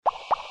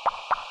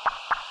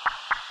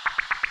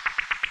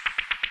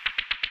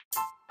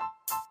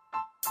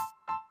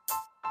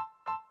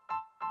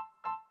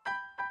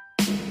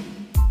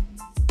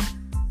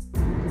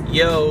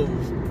Yo,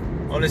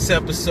 on this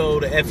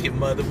episode of F Your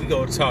Mother, we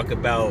gonna talk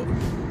about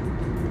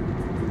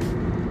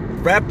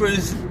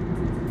rappers.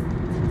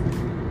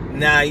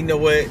 Nah, you know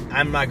what?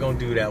 I'm not gonna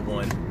do that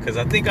one because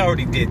I think I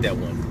already did that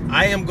one.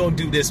 I am gonna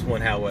do this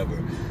one,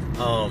 however.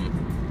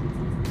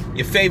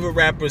 Your favorite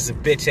rapper is a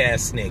bitch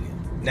ass nigga.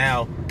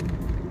 Now,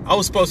 I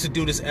was supposed to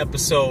do this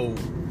episode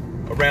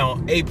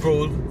around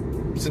April,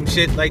 some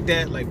shit like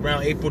that, like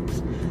around April,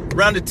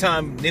 around the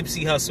time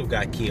Nipsey Hussle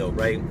got killed,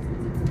 right?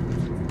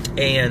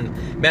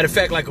 And matter of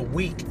fact, like a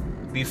week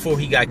before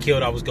he got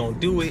killed, I was gonna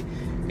do it,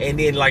 and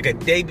then like a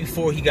day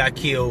before he got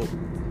killed,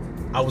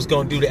 I was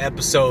gonna do the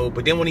episode.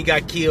 But then when he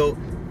got killed,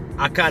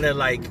 I kind of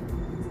like, you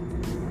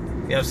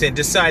know what I'm saying,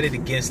 decided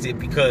against it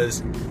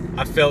because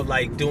I felt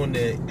like doing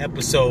the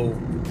episode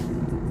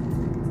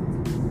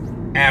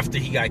after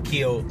he got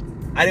killed,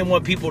 I didn't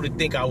want people to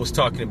think I was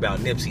talking about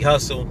Nipsey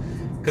Hussle.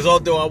 Because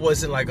although I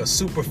wasn't like a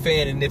super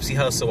fan of Nipsey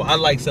Hussle, I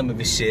like some of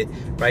his shit,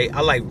 right?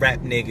 I like Rap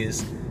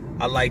Niggas.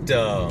 I liked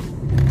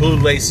Blue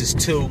Laces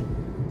too.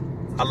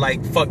 I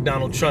like Fuck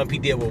Donald Trump, he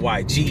did with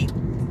YG.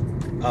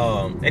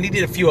 And he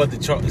did a few other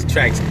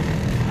tracks.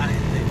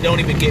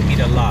 Don't even get me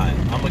to lie.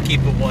 I'm gonna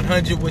keep it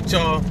 100 with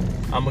y'all.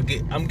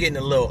 I'm getting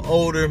a little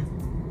older,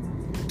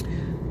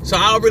 so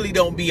I really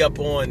don't be up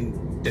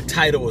on the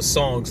title of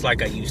songs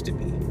like I used to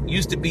be.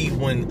 Used to be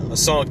when a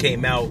song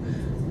came out,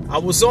 I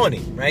was on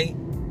it, right?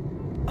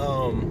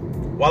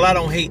 While I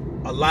don't hate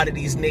a lot of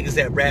these niggas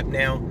that rap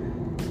now,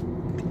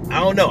 I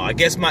don't know. I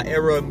guess my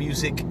era of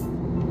music,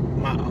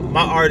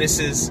 my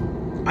artists,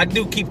 I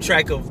do keep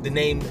track of the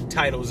name and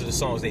titles of the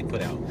songs they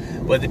put out.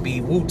 Whether it be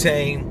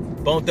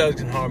Wu-Tang, Bone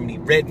Thugs and Harmony,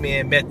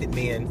 Redman, Method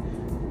Man,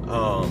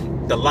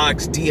 The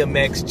Lox,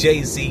 DMX,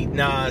 Jay-Z,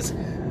 Nas,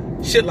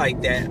 shit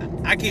like that.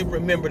 I can't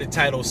remember the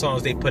title of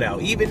songs they put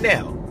out. Even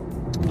now,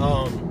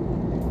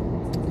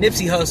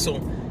 Nipsey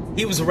Hussle,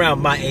 he was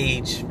around my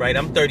age, right?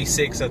 I'm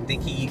 36. I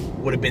think he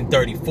would have been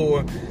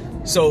 34.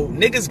 So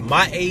niggas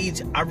my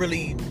age, I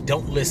really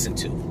don't listen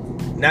to.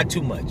 Not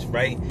too much,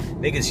 right?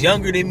 Niggas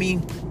younger than me,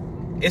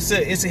 it's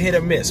a hit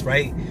or miss,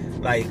 right?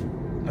 Like,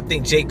 I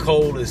think J.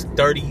 Cole is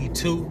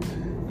 32.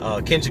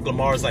 Kendrick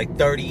Lamar is like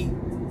 30.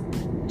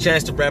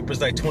 Chance the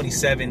Rapper's like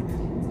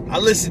 27. I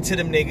listen to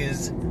them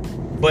niggas,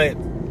 but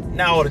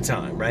not all the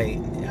time, right?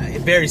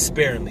 Very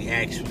sparingly,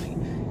 actually.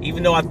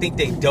 Even though I think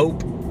they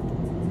dope.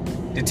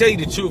 To tell you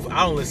the truth,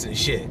 I don't listen to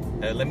shit.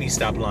 Let me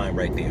stop lying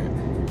right there.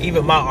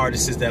 Even my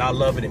artists that I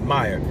love and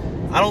admire,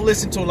 I don't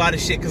listen to a lot of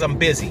shit because I'm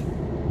busy.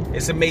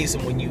 It's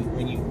amazing when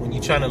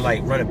you trying to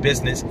like run a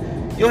business,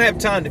 you don't have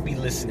time to be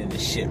listening to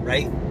shit,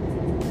 right?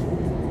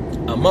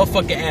 A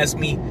motherfucker asked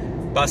me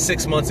about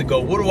 6 months ago,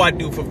 what do I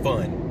do for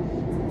fun?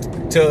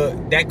 To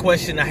that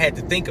question, I had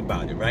to think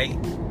about it, right?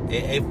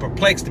 It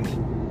perplexed me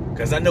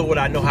because I know what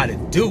I know how to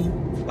do.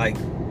 Like,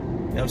 you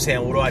know what I'm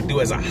saying? What do I do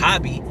as a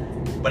hobby?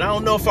 But I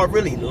don't know if I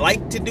really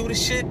like to do the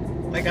shit.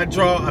 Like, I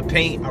draw, I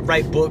paint, I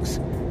write books,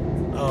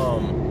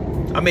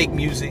 I make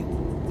music.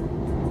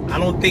 I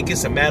don't think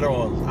it's a matter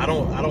of, I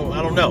don't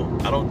know.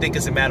 I don't think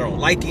it's a matter of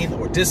liking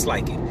or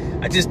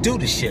disliking. I just do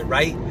the shit,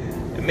 right?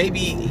 And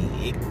maybe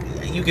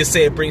you can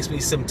say it brings me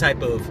some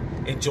type of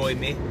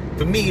enjoyment.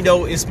 For me,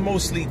 though, it's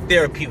mostly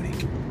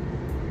therapeutic.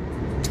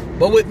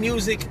 But with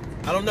music,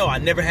 I don't know. I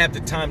never have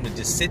the time to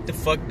just sit the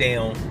fuck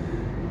down,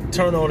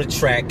 turn on a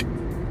track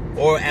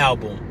or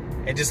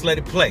album, and just let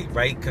it play,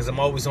 right? Because I'm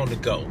always on the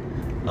go.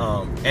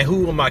 And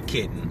who am I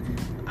kidding?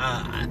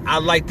 I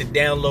like to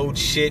download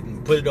shit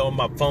and put it on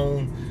my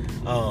phone.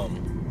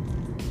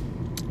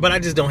 But I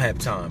just don't have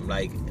time.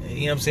 Like, you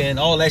know what I'm saying?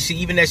 All that shit,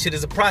 even that shit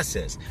is a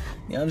process.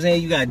 You know what I'm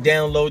saying? You gotta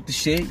download the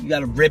shit. You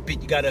gotta rip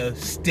it. You gotta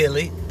still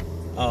it.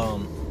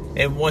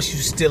 And once you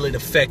still it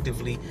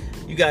effectively,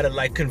 you gotta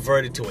like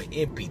convert it to an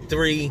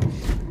MP3.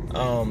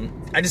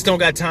 I just don't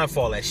got time for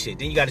all that shit.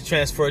 Then you gotta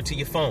transfer it to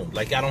your phone.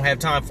 Like, I don't have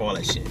time for all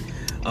that shit.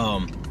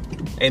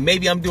 And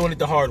maybe I'm doing it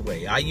the hard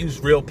way. I use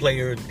Real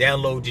Player,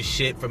 download your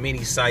shit from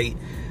any site.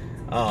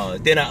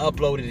 Then I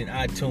upload it in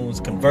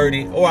iTunes, convert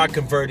it, or I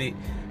convert it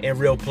in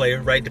Real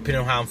Player, right,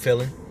 depending on how I'm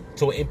feeling,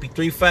 to an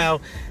MP3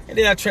 file, and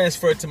then I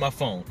transfer it to my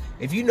phone.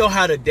 If you know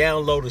how to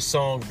download a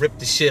song, rip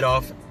the shit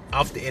off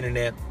the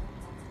internet,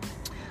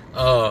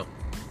 put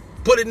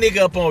a nigga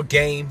up on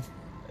game,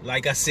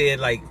 like I said,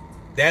 like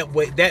that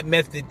way, that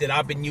method that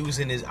I've been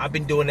using is, I've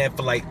been doing that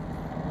for like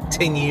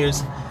 10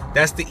 years.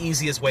 That's the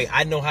easiest way.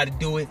 I know how to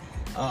do it.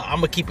 I'm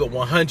gonna keep it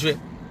 100.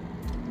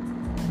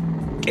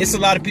 It's a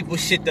lot of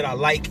people's shit that I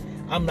like.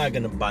 I'm not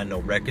gonna buy no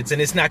records,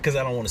 and it's not because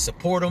I don't want to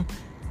support them,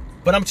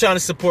 but I'm trying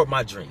to support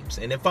my dreams.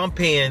 And if I'm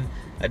paying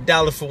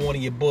 $1 for one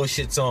of your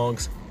bullshit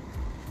songs,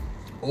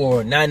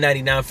 or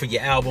 $9.99 for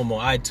your album on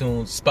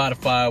iTunes,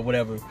 Spotify, or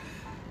whatever,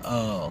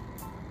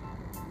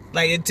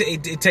 like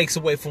it takes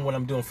away from what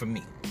I'm doing for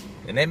me.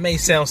 And that may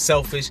sound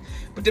selfish,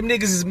 but them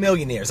niggas is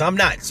millionaires. I'm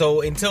not.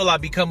 So until I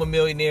become a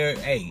millionaire,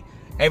 hey,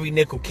 every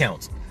nickel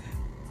counts.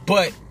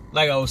 But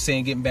like I was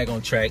saying, getting back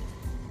on track,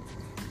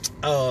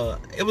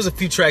 it was a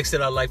few tracks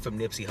that I liked from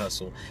Nipsey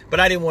Hussle, but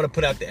I didn't want to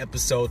put out the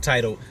episode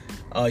titled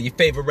your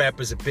favorite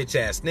rapper's a bitch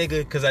ass nigga,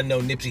 because I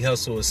know Nipsey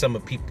Hussle is some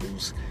of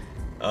people's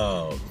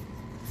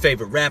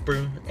favorite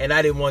rapper, and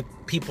I didn't want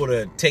people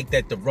to take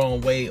that the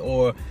wrong way,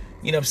 or,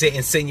 you know what I'm saying,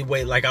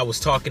 insinuate like I was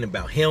talking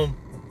about him,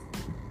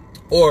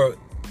 or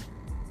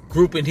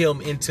grouping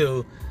him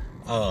into,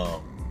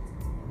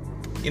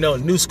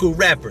 new school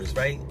rappers,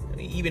 right? I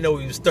mean, even though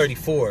he was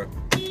 34,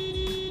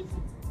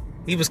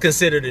 he was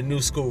considered a new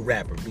school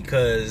rapper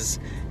because,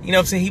 you know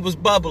what I'm saying, he was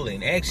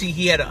bubbling. Actually,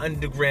 he had an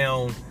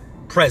underground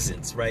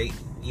presence, right?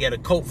 He had a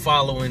cult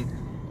following,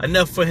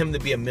 enough for him to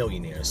be a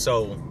millionaire.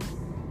 So,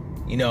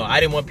 I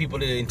didn't want people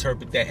to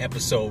interpret that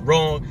episode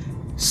wrong,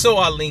 so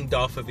I leaned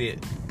off of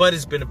it. But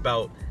it's been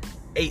about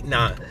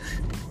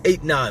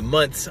 8-9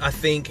 months, I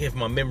think, if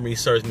my memory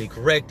serves me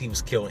correct. He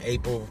was killed in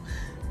April,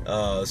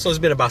 so it's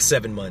been about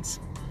 7 months.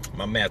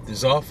 My math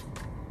is off,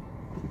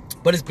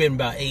 but it's been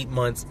about 8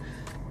 months,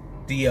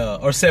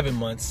 or 7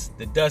 months.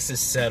 The dust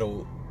is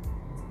settled,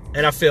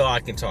 and I feel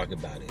I can talk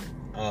about it.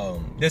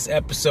 This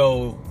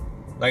episode,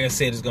 like I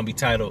said, is gonna be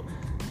titled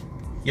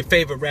 "Your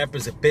Favorite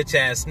Rapper's a Bitch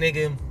Ass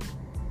Nigga."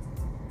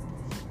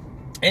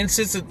 And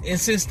since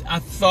I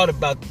thought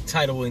about the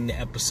title in the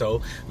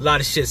episode, a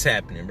lot of shit's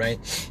happening, right?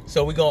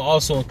 So we're gonna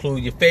also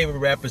include your favorite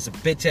rapper's a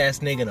bitch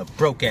ass nigga and a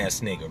broke ass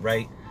nigga,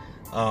 right?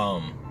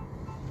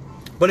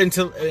 But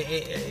until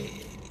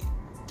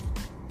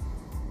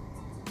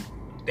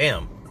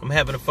damn, I'm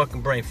having a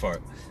fucking brain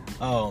fart.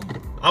 I'm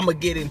gonna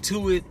get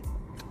into it.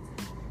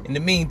 In the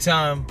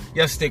meantime,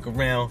 y'all stick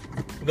around.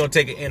 We're gonna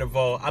take an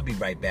interval. I'll be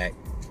right back.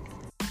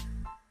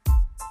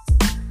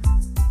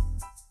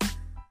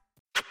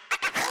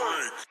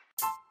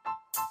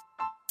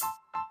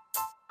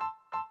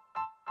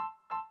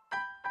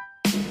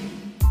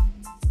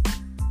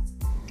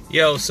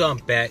 Yo, so I'm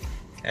back.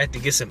 I had to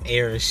get some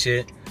air and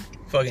shit.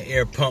 Fucking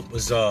air pump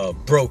was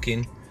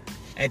broken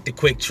at the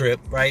Quick Trip,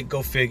 right?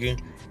 Go figure.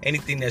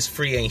 Anything that's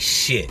free ain't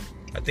shit.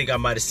 I think I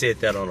might have said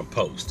that on a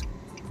post.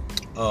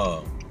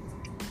 But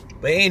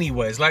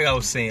anyways, like I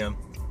was saying, I'm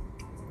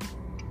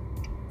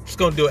just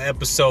gonna do an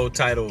episode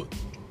titled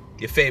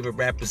 "Your Favorite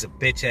Rapper's a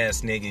Bitch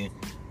Ass Nigga."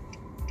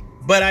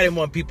 But I didn't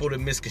want people to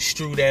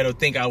misconstrue that or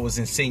think I was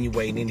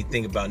insinuating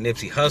anything about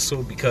Nipsey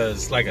Hussle,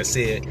 because, like I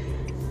said,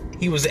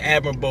 he was an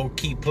admirable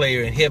key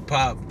player in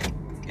hip-hop,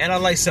 and I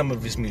like some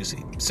of his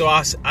music. So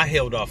I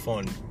held off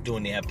on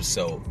doing the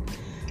episode.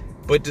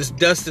 But this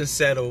dust and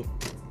settled.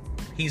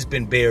 He's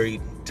been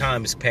buried.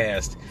 Time has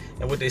passed.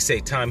 And what they say,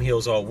 time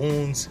heals all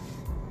wounds.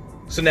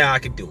 So now I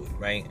can do it,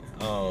 right?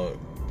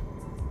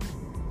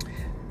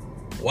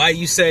 Why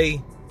you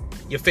say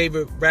your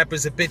favorite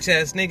rapper's a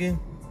bitch-ass nigga?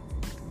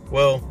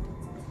 Well,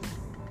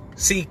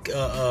 seek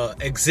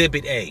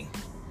Exhibit A.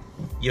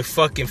 Your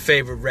fucking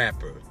favorite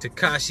rapper,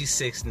 Tekashi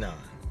 6ix9ine.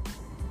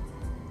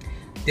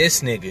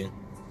 This nigga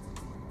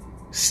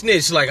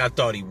snitched like I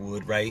thought he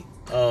would, right?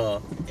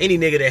 Any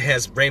nigga that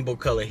has rainbow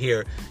color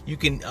hair, you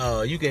can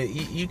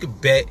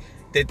bet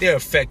that they're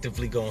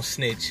effectively gonna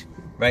snitch,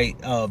 right?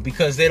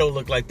 Because they don't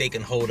look like they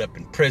can hold up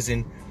in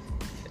prison,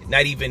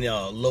 not even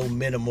low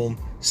minimum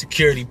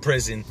security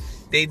prison.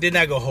 They're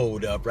not gonna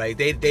hold up, right?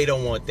 They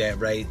don't want that,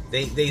 right?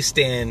 They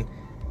stand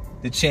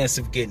the chance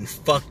of getting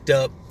fucked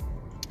up,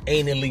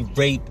 anally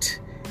raped,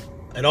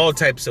 and all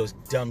types of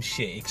dumb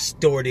shit,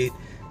 extorted,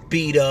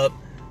 beat up.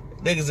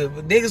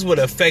 Niggas would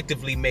have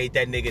effectively made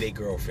that nigga their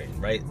girlfriend,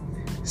 right?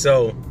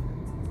 So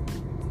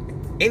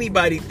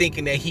anybody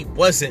thinking that he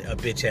wasn't a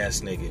bitch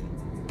ass nigga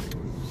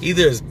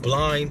either is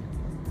blind,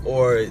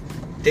 or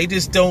they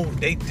just don't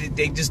they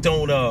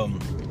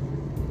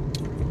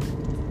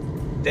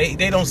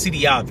don't see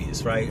the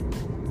obvious, right?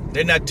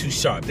 They're not too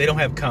sharp. They don't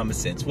have common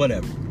sense,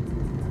 whatever.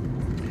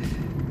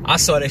 I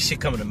saw that shit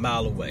coming a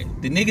mile away.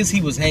 The niggas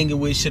he was hanging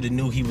with should have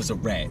knew he was a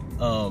rat.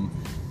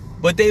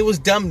 But they was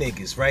dumb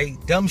niggas, right?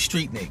 Dumb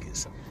street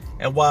niggas.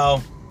 And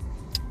while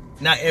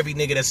not every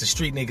nigga that's a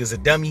street nigga is a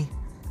dummy,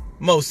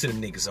 most of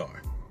them niggas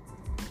are.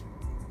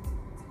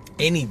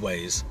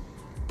 Anyways,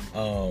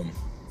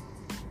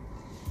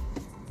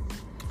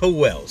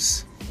 who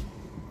else?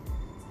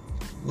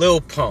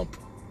 Lil Pump.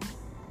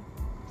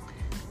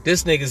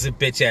 This nigga's a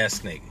bitch ass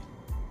nigga.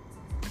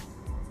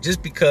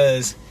 Just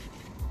because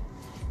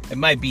it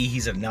might be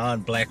he's a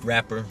non-black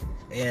rapper,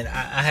 and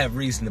I have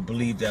reason to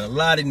believe that a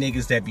lot of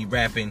niggas that be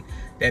rapping,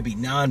 that be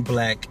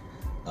non-black,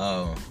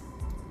 that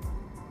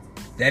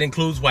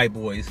includes white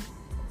boys,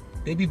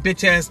 they be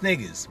bitch ass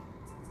niggas,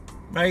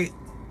 right?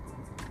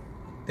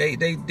 They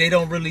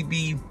don't really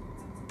be,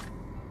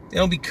 they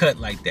don't be cut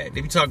like that.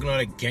 They be talking all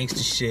that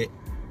gangster shit.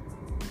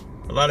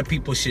 A lot of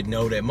people should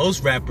know that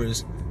most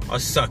rappers are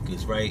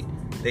suckers, right?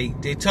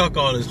 They talk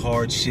all this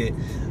hard shit.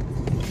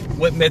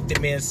 What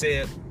Method Man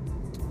said,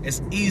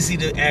 it's easy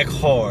to act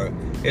hard.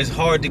 It's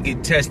hard to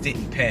get tested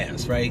and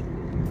pass, right?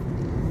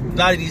 A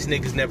lot of these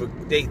niggas never,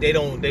 they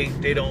don't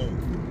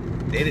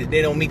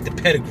meet the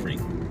pedigree,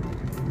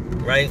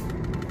 right?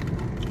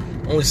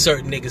 Only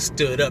certain niggas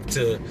stood up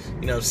to,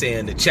 you know what I'm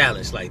saying, the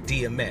challenge, like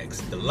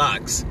DMX, The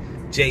Lox,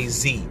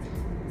 Jay-Z.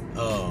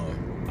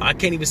 I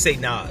can't even say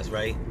Nas,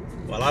 right?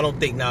 While I don't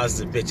think Nas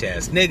is a bitch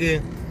ass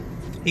nigga,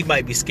 he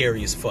might be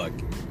scary as fuck,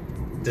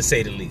 to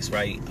say the least,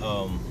 right?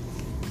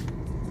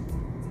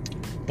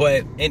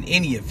 But in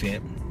any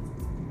event,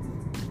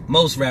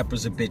 most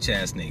rappers are bitch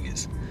ass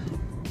niggas,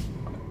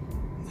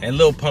 and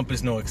Lil Pump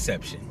is no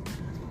exception.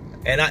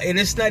 And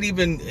it's not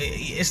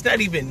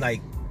even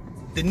like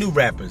the new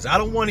rappers. I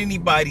don't want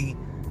anybody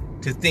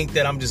to think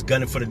that I'm just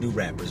gunning for the new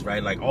rappers,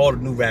 right? Like all the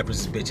new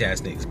rappers is bitch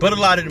ass niggas, but a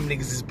lot of them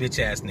niggas is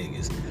bitch ass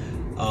niggas.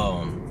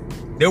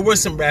 There were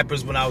some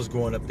rappers when I was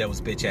growing up that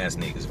was bitch ass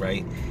niggas,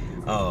 right?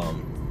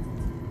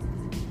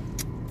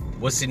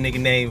 What's the nigga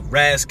name?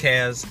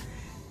 Razzcast.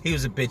 He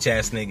was a bitch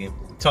ass nigga.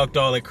 Talked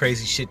all that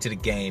crazy shit to the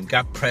game.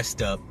 Got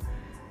pressed up.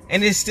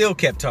 And then still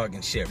kept talking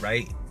shit,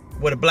 right?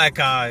 With a black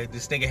eye.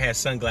 This nigga had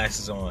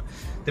sunglasses on.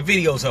 The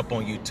video's up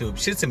on YouTube.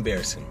 Shit's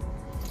embarrassing.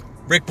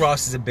 Rick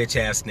Ross is a bitch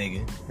ass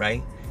nigga,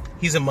 right?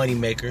 He's a money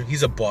maker.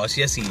 He's a boss.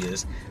 Yes, he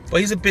is. But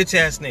he's a bitch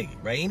ass nigga,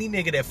 right? Any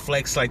nigga that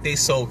flex like they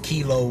sold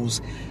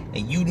kilos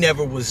and you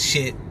never was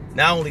shit.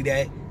 Not only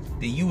that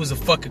you was a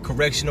fucking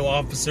correctional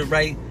officer,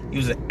 right? You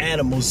was an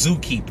animal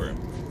zookeeper.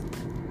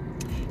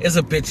 Is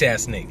a bitch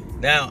ass nigga.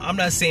 Now, I'm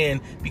not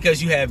saying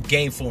because you have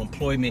gainful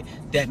employment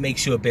that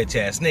makes you a bitch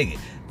ass nigga.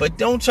 But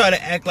don't try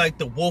to act like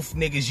the wolf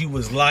niggas you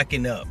was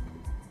locking up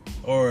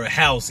or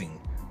housing,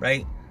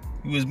 right?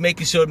 You was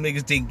making sure them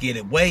niggas didn't get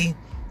away.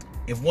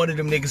 If one of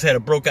them niggas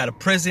had broke out of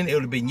prison, it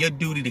would have been your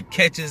duty to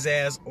catch his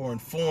ass or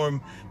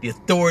inform the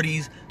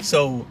authorities.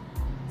 So,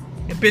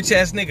 a bitch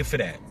ass nigga for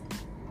that.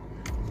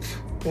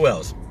 Who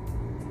else?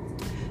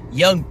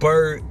 Young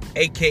Berg,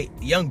 aka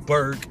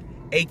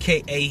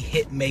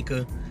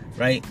Hitmaker,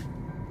 right?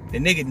 The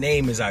nigga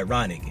name is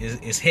ironic.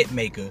 It's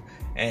Hitmaker.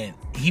 And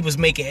he was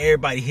making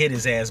everybody hit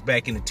his ass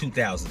back in the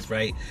 2000s,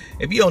 right?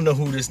 If you don't know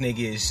who this nigga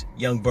is,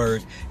 Young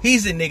Berg,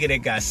 he's the nigga that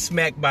got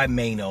smacked by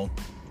Mano,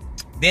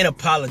 then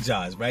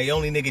apologized, right? The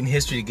only nigga in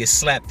history to get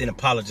slapped, then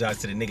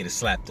apologized to the nigga that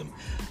slapped him.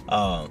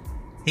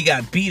 He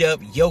got beat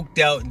up, yoked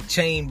out, and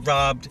chain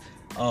robbed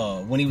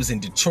when he was in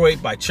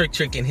Detroit by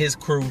Trick and his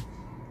crew.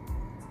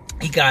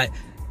 He got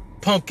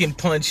pumpkin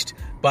punched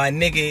by a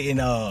nigga in,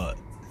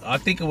 I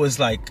think it was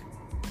like,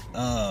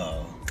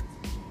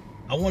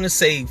 I want to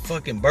say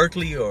fucking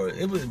Berkeley, or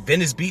it was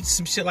Venice Beach,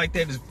 some shit like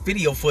that. There's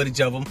video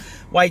footage of him.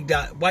 White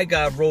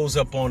guy rolls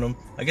up on him.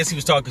 I guess he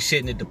was talking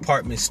shit in the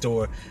department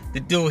store.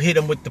 The dude hit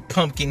him with the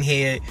pumpkin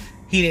head.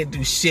 He didn't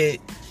do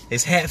shit.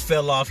 His hat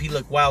fell off. He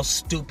looked wild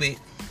stupid.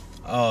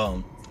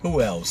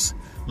 Who else?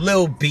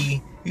 Lil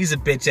B. He's a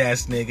bitch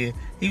ass nigga.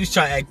 He was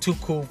trying to act too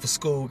cool for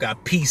school.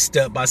 Got pieced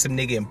up by some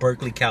nigga in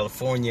Berkeley,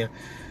 California.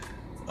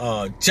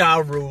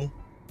 Ja Rule.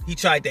 He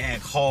tried to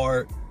act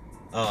hard.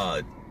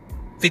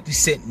 50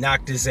 Cent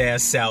knocked his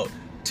ass out,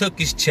 took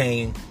his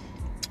chain.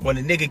 When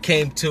the nigga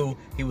came to,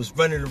 he was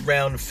running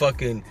around the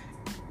fucking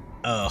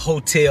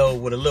hotel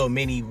with a little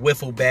mini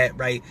wiffle bat,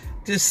 right?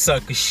 This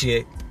sucker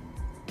shit.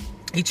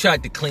 He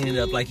tried to clean it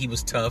up like he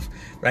was tough,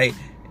 right?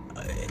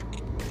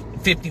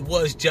 50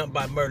 was jumped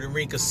by Murder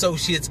Inc.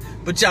 associates,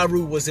 but Ja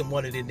Rule wasn't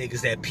one of the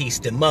niggas that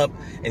pieced him up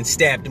and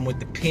stabbed him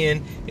with the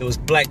pen. It was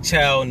Black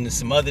Child and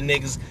some other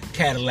niggas,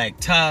 Cadillac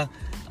Ty.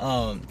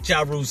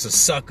 Ja Rule's a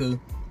sucker.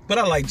 But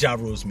I like Ja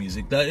Rule's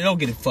music. Don't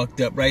get it fucked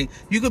up, right?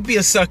 You could be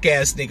a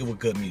suck-ass nigga with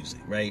good music,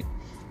 right?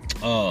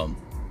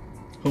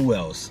 Who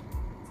else?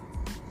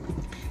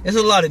 There's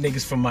a lot of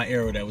niggas from my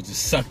era that was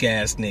just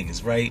suck-ass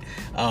niggas, right?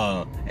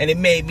 And it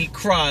made me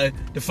cry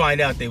to find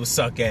out they were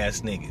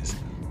suck-ass niggas.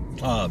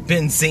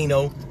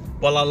 Benzino.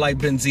 While I like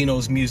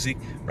Benzino's music,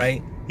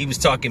 right? He was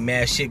talking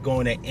mad shit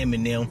going at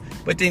Eminem.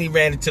 But then he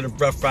ran into the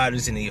Rough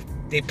Riders and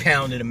they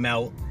pounded him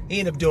out. He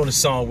ended up doing a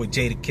song with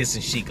Jadakiss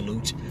and Sheek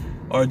Louch.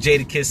 Or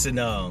Jadakiss and,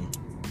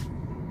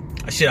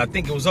 I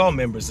think it was all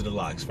members of the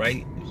Lox,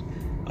 right?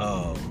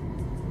 On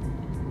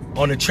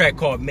a track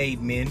called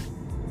Made Men.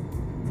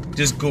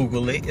 Just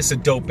Google it. It's a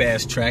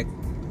dope-ass track.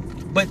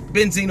 But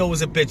Benzino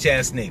was a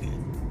bitch-ass nigga.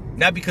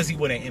 Not because he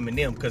went at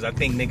Eminem, because I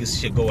think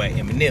niggas should go at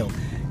Eminem.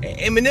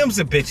 Eminem's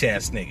a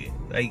bitch-ass nigga.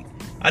 Like,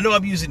 I know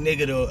I'm using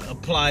nigga to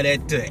apply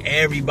that to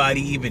everybody,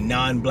 even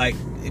non-black.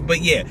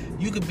 But yeah,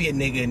 you could be a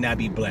nigga and not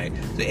be black.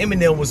 So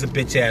Eminem was a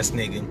bitch-ass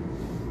nigga.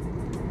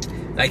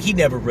 Like, he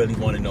never really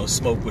wanted no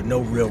smoke with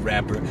no real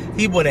rapper.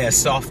 He would have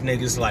soft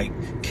niggas like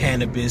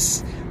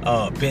Cannabis,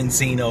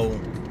 Benzino,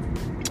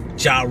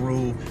 Ja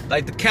Rule.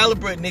 Like, the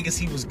caliber of niggas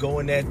he was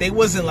going at, they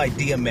wasn't like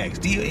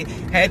DMX.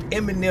 Had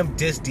Eminem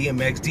dissed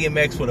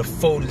DMX would have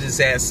folded his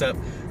ass up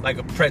like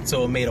a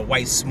pretzel and made a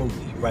white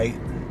smoothie, right?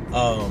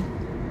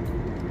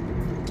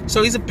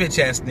 So he's a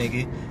bitch-ass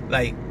nigga.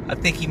 Like, I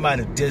think he might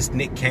have dissed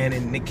Nick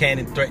Cannon. Nick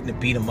Cannon threatened to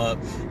beat him up.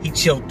 He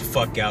choked the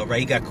fuck out,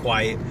 right? He got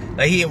quiet.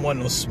 Like, he didn't want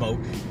no smoke.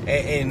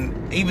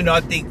 And even though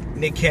I think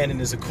Nick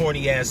Cannon is a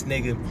corny-ass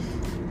nigga,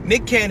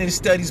 Nick Cannon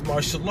studies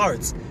martial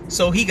arts.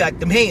 So he got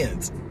them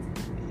hands.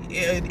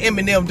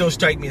 Eminem don't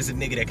strike me as a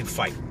nigga that can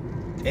fight.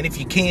 And if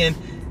you can,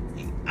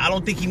 I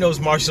don't think he knows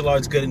martial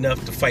arts good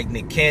enough to fight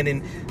Nick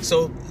Cannon.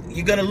 So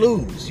you're going to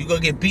lose. You're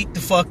going to get beat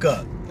the fuck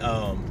up.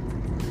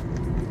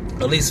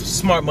 At least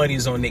smart money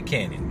is on Nick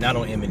Cannon, not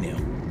on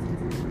Eminem.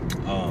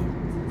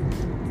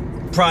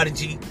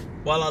 Prodigy,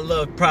 while I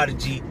love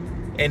Prodigy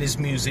and his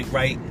music,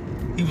 right?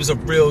 He was a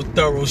real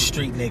thorough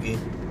street nigga.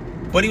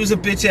 But he was a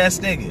bitch ass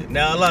nigga.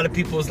 Now a lot of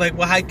people is like,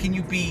 well, how can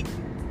you be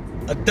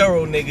a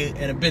thorough nigga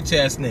and a bitch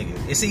ass nigga?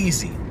 It's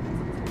easy.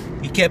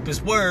 He kept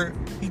his word.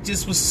 He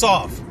just was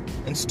soft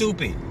and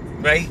stupid,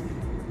 right?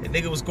 The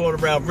nigga was going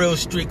around real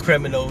street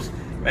criminals,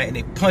 right? And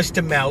they punched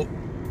him out,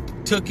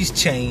 took his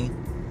chain,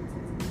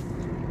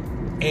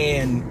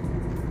 and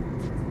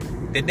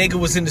the nigga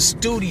was in the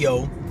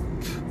studio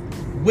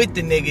with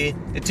the nigga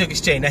that took his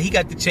chain. Now, he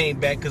got the chain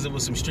back because it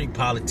was some street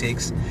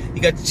politics. He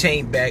got the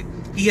chain back.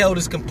 He held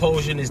his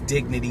composure and his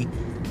dignity,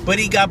 but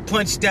he got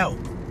punched out.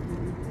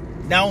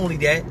 Not only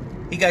that,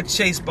 he got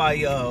chased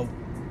by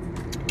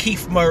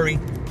Keith Murray.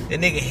 The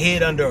nigga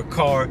hid under a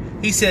car.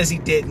 He says he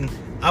didn't.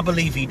 I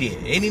believe he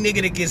did. Any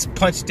nigga that gets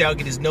punched out,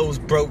 get his nose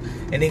broke,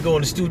 and then go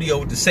in the studio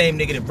with the same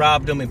nigga that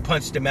robbed him and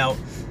punched him out,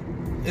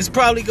 is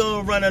probably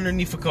gonna run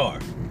underneath a car,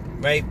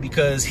 right?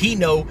 Because he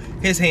know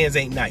his hands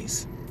ain't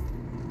nice.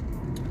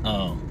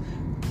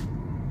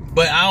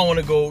 But I don't want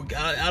to go.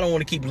 I don't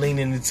want to keep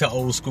leaning into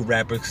old school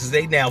rappers because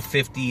they now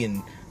 50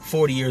 and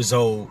 40 years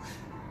old.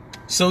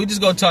 So we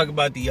just gonna talk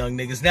about the young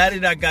niggas. Now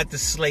that I got the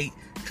slate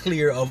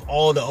clear of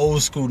all the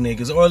old school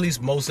niggas, or at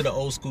least most of the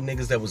old school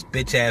niggas that was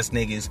bitch ass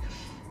niggas,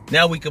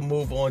 now we can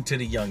move on to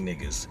the young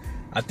niggas.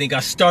 I think I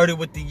started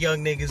with the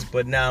young niggas,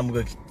 but now I'm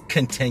gonna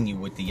continue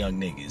with the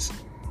young niggas.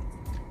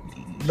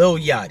 Lil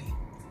Yachty.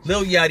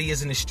 Lil Yachty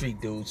isn't a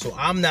street dude, so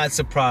I'm not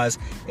surprised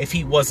if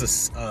he was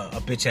a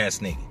bitch ass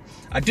nigga.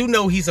 I do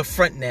know he's a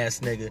frontin'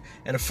 ass nigga,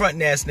 and a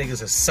frontin' ass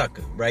nigga's a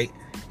sucker, right?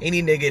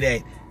 Any nigga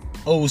that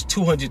owes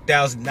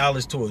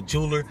 $200,000 to a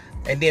jeweler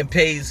and then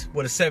pays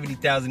with a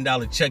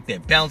 $70,000 check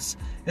that bounced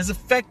is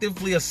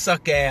effectively a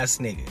suck ass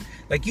nigga.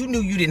 Like, you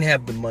knew you didn't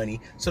have the money,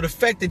 so the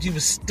fact that you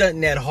was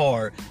stunting that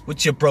hard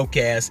with your broke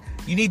ass,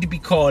 you need to be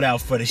called out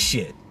for the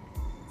shit.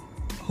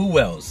 Who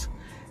else?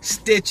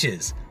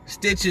 Stitches.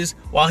 Stitches,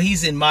 while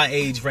he's in my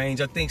age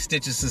range, I think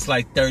Stitches is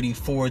like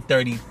 34,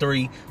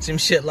 33, some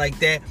shit like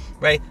that,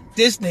 right?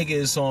 This nigga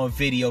is on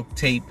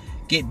videotape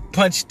getting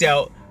punched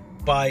out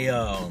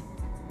by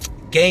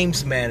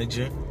Games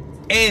Manager,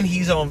 and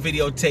he's on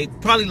videotape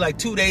probably like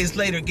 2 days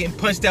later getting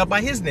punched out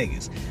by his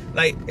niggas.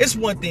 Like, it's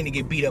one thing to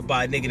get beat up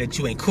by a nigga that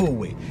you ain't cool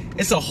with.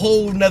 It's a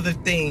whole nother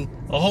thing,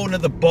 a whole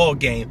nother ball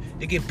game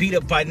to get beat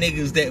up by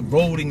niggas that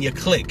rolled in your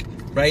clique,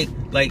 right?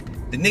 Like,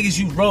 the niggas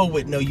you roll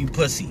with know you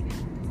pussy.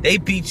 They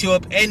beat you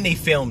up and they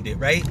filmed it,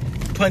 right?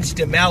 Punched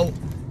him out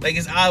like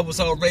his eye was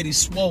already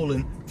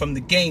swollen from the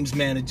Games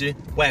Manager,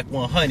 Whack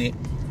 100,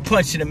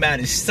 punching him out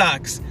his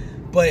socks.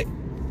 But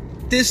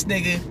this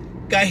nigga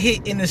got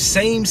hit in the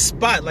same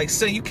spot. Like,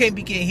 son, you can't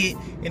be getting hit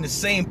in the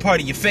same part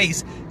of your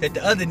face that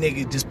the other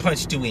nigga just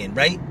punched you in,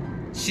 right?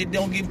 Shit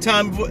don't give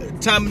time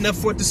enough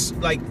for it to,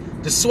 like,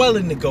 the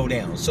swelling to go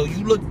down. So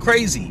you look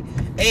crazy.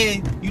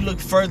 And you look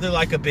further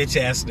like a bitch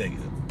ass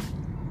nigga.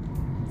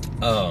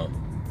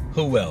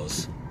 Who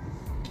else?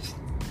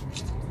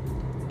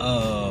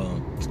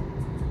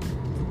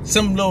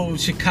 Some little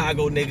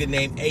Chicago nigga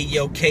named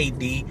Ayo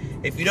KD.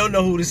 If you don't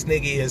know who this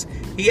nigga is,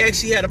 he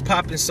actually had a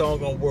popping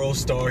song on World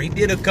Star. He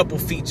did a couple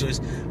features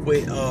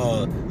with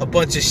a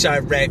bunch of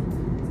Chirac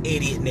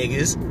idiot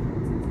niggas.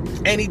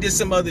 And he did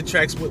some other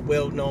tracks with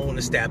well-known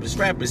established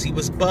rappers. He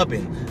was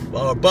bubbling,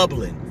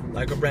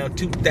 like around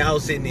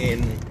 2000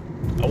 and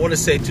I want to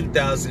say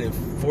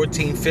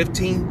 2014,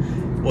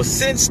 15. Well,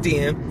 since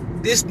then,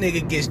 this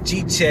nigga gets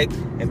G-checked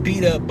and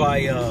beat up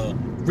by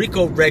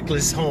Rico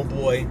Reckless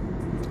homeboy.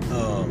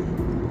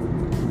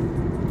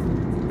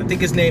 I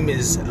think his name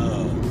is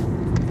Samu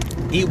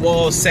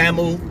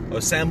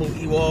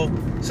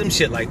Ewald, some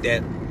shit like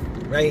that,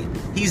 right?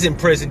 He's in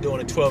prison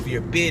doing a 12-year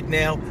bid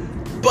now,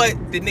 but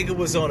the nigga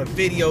was on a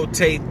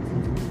videotape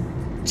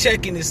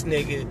checking this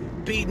nigga,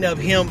 beating up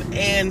him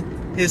and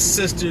his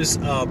sister's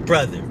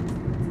brother,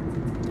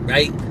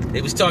 right?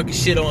 They was talking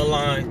shit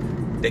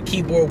online. The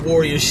keyboard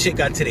warrior shit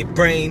got to their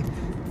brain,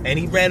 and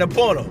he ran up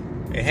on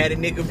them and had a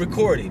nigga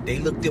recorded. They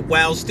looked at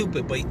wild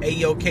stupid, but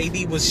Ayo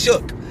KD was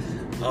shook.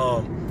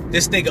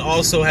 This nigga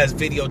also has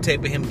videotape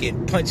of him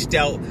getting punched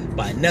out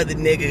by another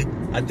nigga,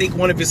 I think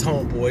one of his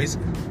homeboys.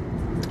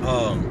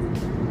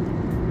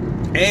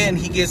 And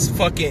he gets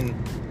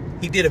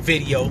he did a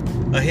video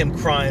of him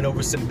crying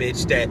over some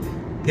bitch that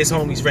his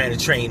homies ran a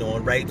train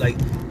on, right? Like,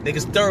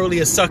 nigga's thoroughly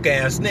a suck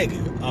ass nigga.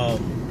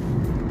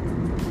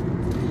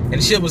 And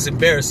the shit was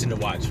embarrassing to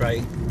watch,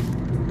 right?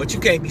 But you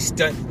can't be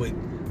stunting with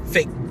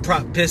fake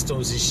prop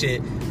pistols and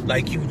shit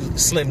like you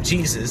Slim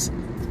Jesus,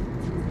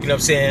 you know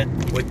what I'm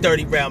saying, with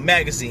 30 round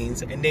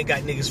magazines, and then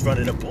got niggas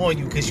running up on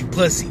you because you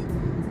pussy.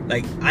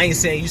 Like, I ain't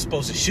saying you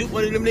supposed to shoot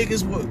one of them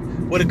niggas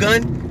with a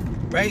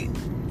gun, right?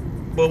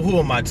 But who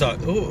am I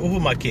talking? Who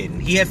am I kidding?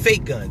 He had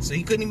fake guns, so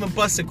he couldn't even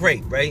bust a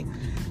grape, right?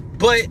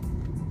 But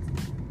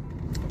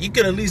you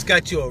could at least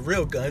got you a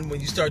real gun when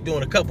you start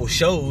doing a couple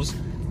shows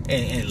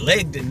and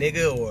legged a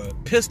nigga or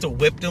pistol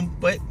whipped him.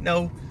 But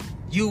no,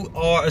 you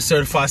are a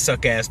certified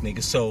suck ass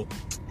nigga. So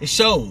it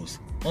shows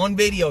on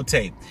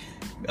videotape.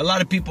 A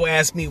lot of people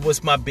ask me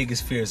what's my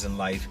biggest fears in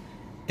life.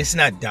 It's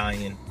not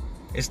dying.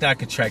 It's not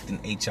contracting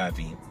HIV.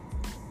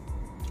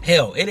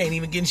 Hell, it ain't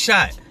even getting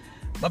shot.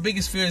 My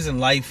biggest fears in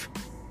life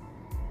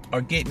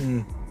are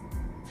getting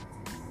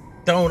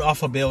thrown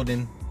off a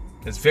building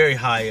that's very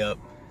high up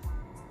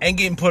and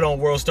getting put on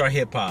World Star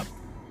Hip Hop,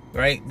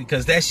 right?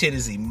 Because that shit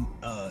is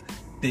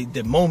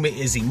the moment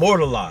is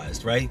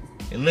immortalized, right?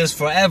 It lives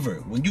forever.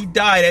 When you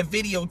die, that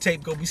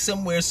videotape gonna be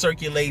somewhere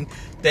circulating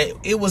that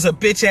it was a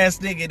bitch ass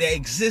nigga that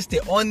existed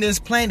on this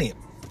planet,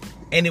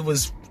 and it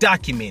was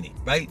documented,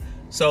 right?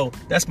 So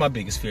that's my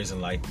biggest fears in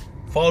life: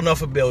 falling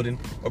off a building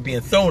or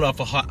being thrown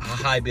off a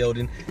high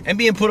building and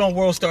being put on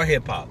World Star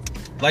Hip Hop,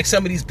 like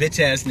some of these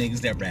bitch ass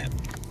niggas that rap.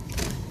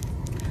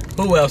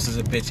 Who else is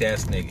a bitch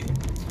ass nigga?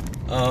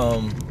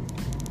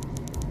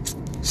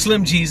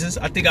 Slim Jesus,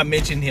 I think I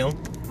mentioned him,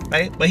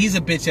 right? But he's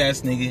a bitch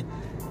ass nigga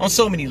on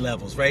so many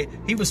levels, right?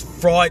 He was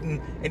frauding,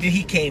 and then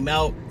he came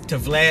out to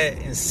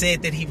Vlad and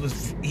said that he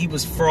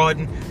was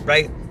frauding,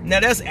 right? Now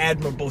that's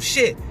admirable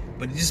shit,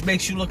 but it just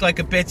makes you look like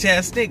a bitch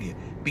ass nigga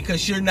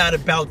because you're not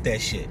about that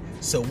shit.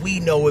 So we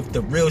know if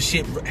the real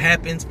shit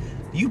happens,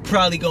 you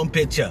probably gonna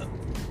bitch up,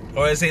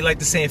 or as they like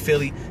to say in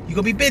Philly, you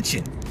gonna be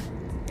bitching,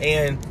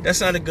 and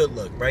that's not a good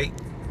look, right?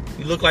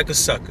 You look like a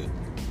sucker.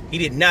 He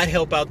did not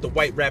help out the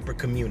white rapper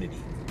community.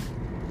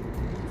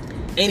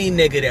 Any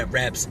nigga that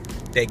raps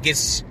that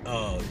gets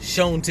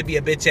shown to be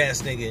a bitch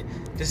ass nigga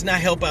does not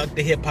help out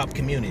the hip hop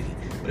community.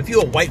 But if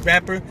you're a white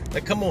rapper,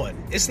 like, come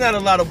on, it's not a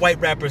lot of white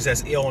rappers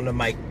that's ill on the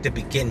mic to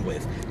begin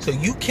with. So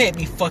you can't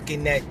be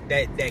fucking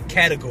that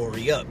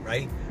category up,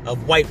 right?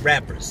 Of white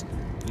rappers.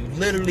 You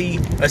literally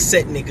are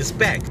setting niggas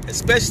back,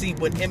 especially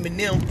when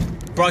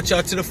Eminem brought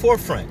y'all to the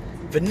forefront.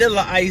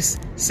 Vanilla Ice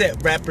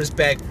set rappers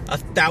back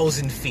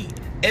 1,000 feet.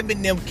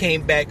 Eminem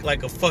came back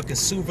like a fucking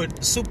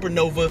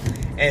supernova,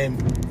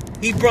 and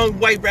he brought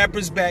white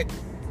rappers back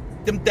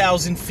them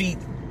 1,000 feet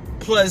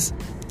plus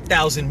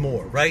 1,000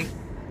 more, right?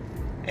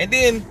 And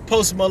then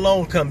Post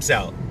Malone comes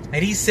out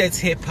and he sets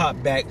hip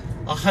hop back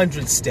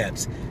 100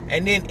 steps.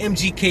 And then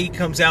MGK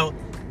comes out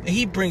and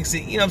he brings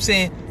it, you know what I'm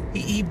saying?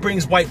 He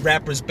brings white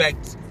rappers back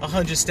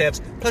 100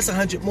 steps plus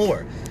 100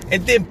 more.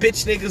 And then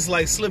bitch niggas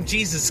like Slim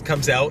Jesus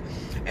comes out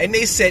and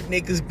they set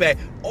niggas back.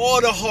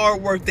 All the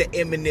hard work that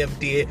Eminem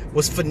did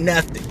was for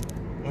nothing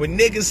when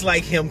niggas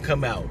like him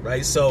come out,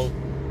 right? So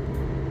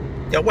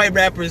y'all white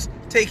rappers,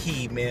 take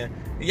heed, man.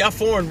 Y'all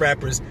foreign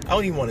rappers, I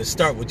don't even want to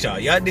start with y'all.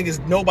 Y'all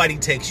niggas, nobody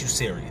takes you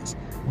serious.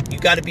 You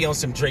got to be on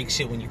some Drake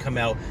shit when you come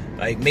out,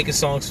 like making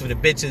songs for the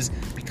bitches,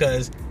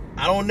 because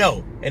I don't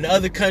know. In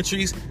other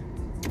countries,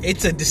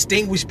 it's a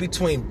distinguish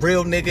between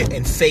real nigga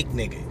and fake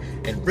nigga.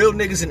 And real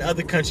niggas in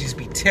other countries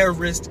be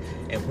terrorists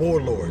and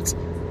warlords,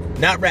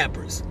 not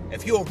rappers.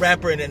 If you're a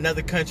rapper in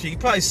another country, you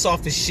probably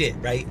soft as shit,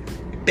 right?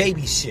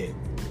 Baby shit.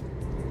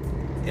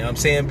 You know what I'm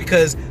saying?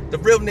 Because the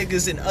real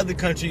niggas in other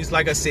countries,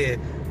 like I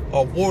said,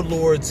 are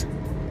warlords,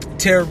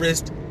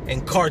 terrorists,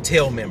 and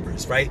cartel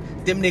members, right?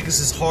 Them niggas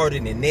is harder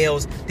than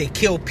nails. They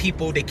kill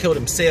people, they kill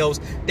themselves.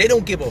 They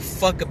don't give a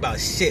fuck about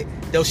shit.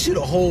 They'll shoot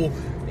a whole, you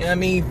know what I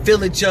mean,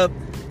 village up.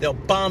 They'll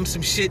bomb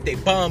some shit. They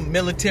bomb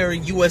military,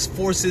 U.S.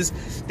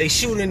 forces. They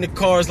shoot in the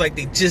cars like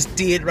they just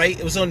did, right?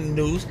 It was on the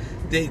news.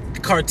 The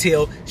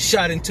cartel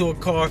shot into a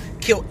car,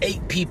 killed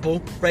 8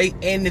 people, right?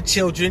 And the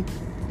children.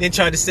 Then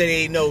tried to say they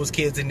ain't know it was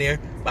kids in there.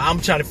 But I'm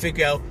trying to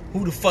figure out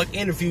who the fuck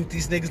interviewed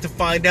these niggas to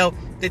find out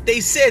that they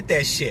said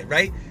that shit,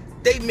 right?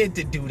 They meant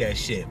to do that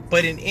shit.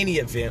 But in any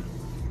event,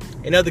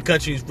 in other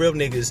countries, real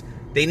niggas,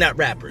 they not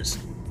rappers.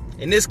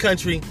 In this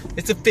country,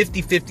 it's a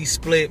 50-50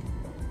 split.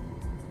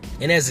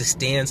 And as it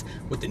stands,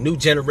 with the new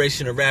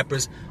generation of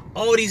rappers,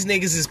 all these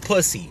niggas is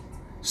pussy.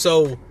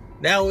 So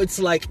now it's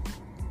like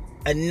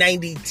a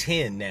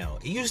 90-10 now.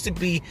 It used to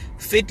be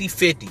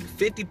 50-50.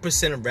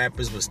 50% of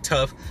rappers was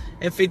tough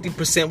and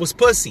 50% was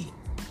pussy.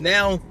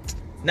 Now,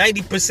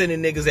 90% of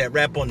niggas that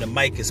rap on the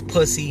mic is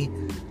pussy.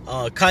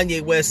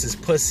 Kanye West is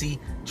pussy.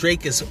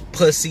 Drake is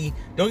pussy.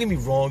 Don't get me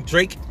wrong.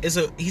 Drake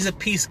he's a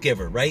peace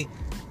giver, right?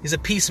 He's a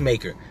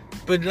peacemaker.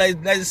 But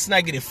let's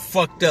not get it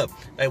fucked up.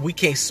 Like, we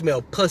can't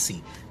smell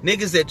pussy.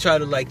 Niggas that try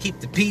to like keep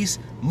the peace,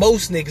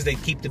 most niggas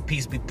that keep the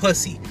peace be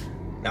pussy.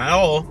 Not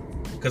all,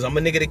 because I'm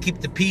a nigga that keep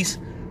the peace.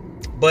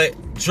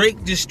 But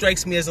Drake just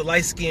strikes me as a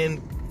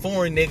light-skinned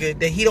foreign nigga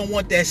that he don't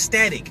want that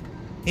static.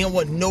 He don't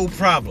want no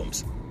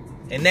problems.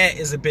 And that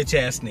is a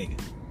bitch-ass nigga.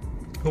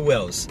 Who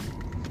else?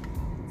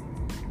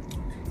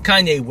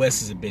 Kanye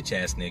West is a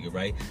bitch-ass nigga,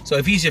 right? So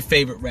if he's your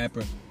favorite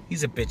rapper,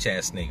 he's a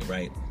bitch-ass nigga,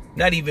 right?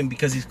 Not even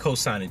because he's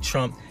co-signing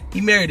Trump.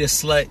 He married a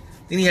slut.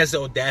 Then he has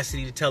the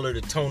audacity to tell her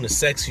to tone the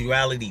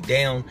sexuality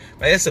down.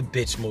 Right? That's a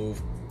bitch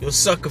move. You're a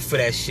sucker for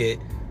that shit.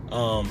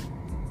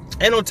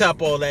 And on top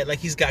of all that, like,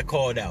 he's got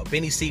called out.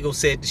 Benny Siegel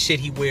said the shit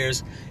he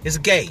wears is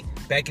gay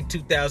back in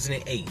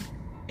 2008.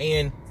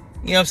 And,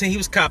 you know what I'm saying? He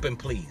was copping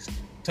pleas.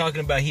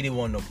 Talking about he didn't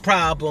want no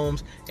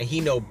problems. And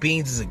he know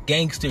Beans is a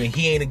gangster and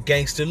he ain't a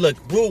gangster. Look,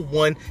 rule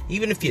 1,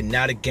 even if you're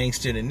not a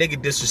gangster, the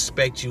nigga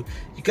disrespect you,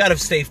 you gotta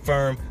stay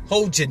firm,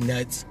 hold your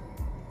nuts,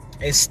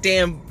 and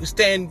stand, you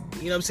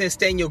know what I'm saying?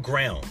 Stand your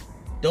ground.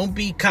 Don't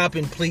be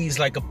copping pleas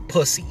like a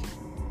pussy.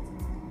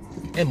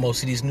 And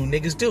most of these new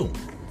niggas do.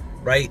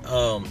 Right?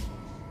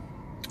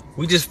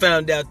 We just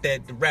found out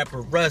that the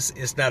rapper Russ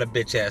is not a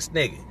bitch ass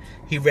nigga.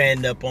 He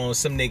ran up on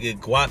some nigga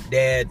Guap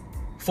Dad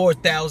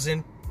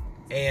 4000,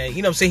 and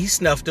you know what I'm saying, he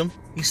snuffed him,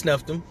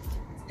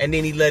 and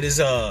then he let his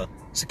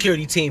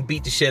security team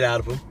beat the shit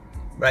out of him,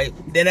 right?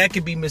 Then that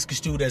could be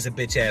misconstrued as a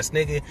bitch ass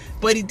nigga,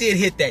 but he did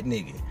hit that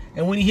nigga,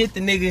 and when he hit the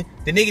nigga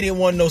didn't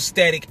want no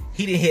static,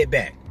 he didn't hit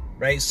back,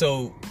 right?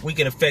 So we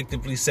can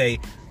effectively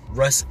say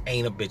Russ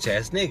ain't a bitch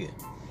ass nigga.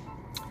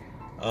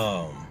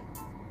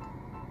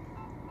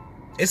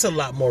 It's a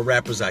lot more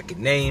rappers I could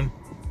name.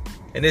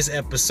 And this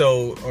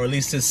episode, or at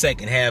least the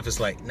second half, is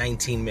like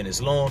 19 minutes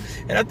long.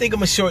 And I think I'm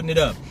going to shorten it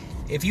up.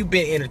 If you've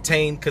been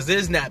entertained, because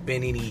there's not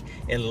been any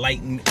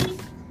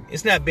enlightenment.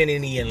 It's not been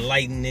any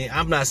enlightenment.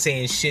 I'm not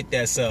saying shit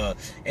that's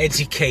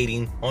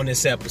educating on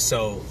this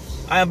episode.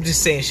 I'm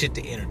just saying shit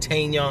to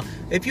entertain y'all.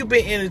 If you've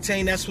been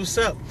entertained, that's what's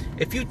up.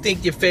 If you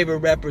think your favorite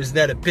rapper is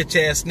not a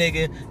bitch ass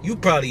nigga, you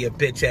probably a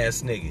bitch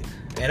ass nigga.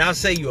 And I'll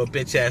say you a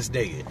bitch ass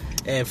nigga.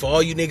 And for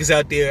all you niggas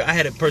out there, I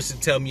had a person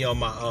tell me on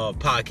my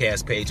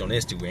podcast page on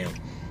Instagram,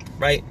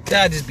 right,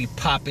 that I just be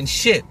popping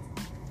shit.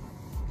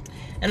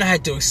 And I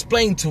had to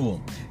explain to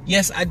him,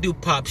 yes, I do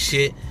pop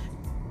shit.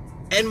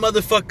 And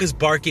motherfuckers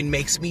barking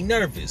makes me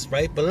nervous,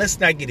 right? But let's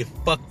not get it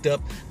fucked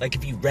up. Like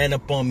if you ran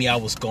up on me, I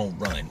was gonna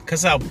run.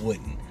 Because I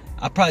wouldn't.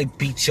 I'd probably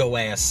beat your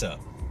ass up,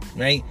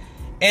 right?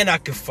 And I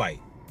could fight.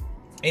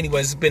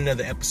 Anyways, it's been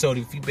another episode.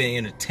 If you've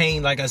been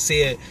entertained, like I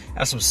said,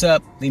 that's what's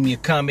up. Leave me a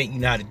comment. You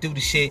know how to do the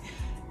shit.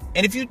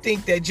 And if you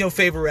think that your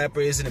favorite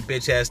rapper isn't a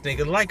bitch ass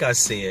nigga, like I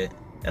said,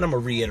 and I'm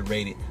gonna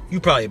reiterate it,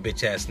 you probably a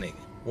bitch ass nigga.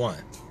 1.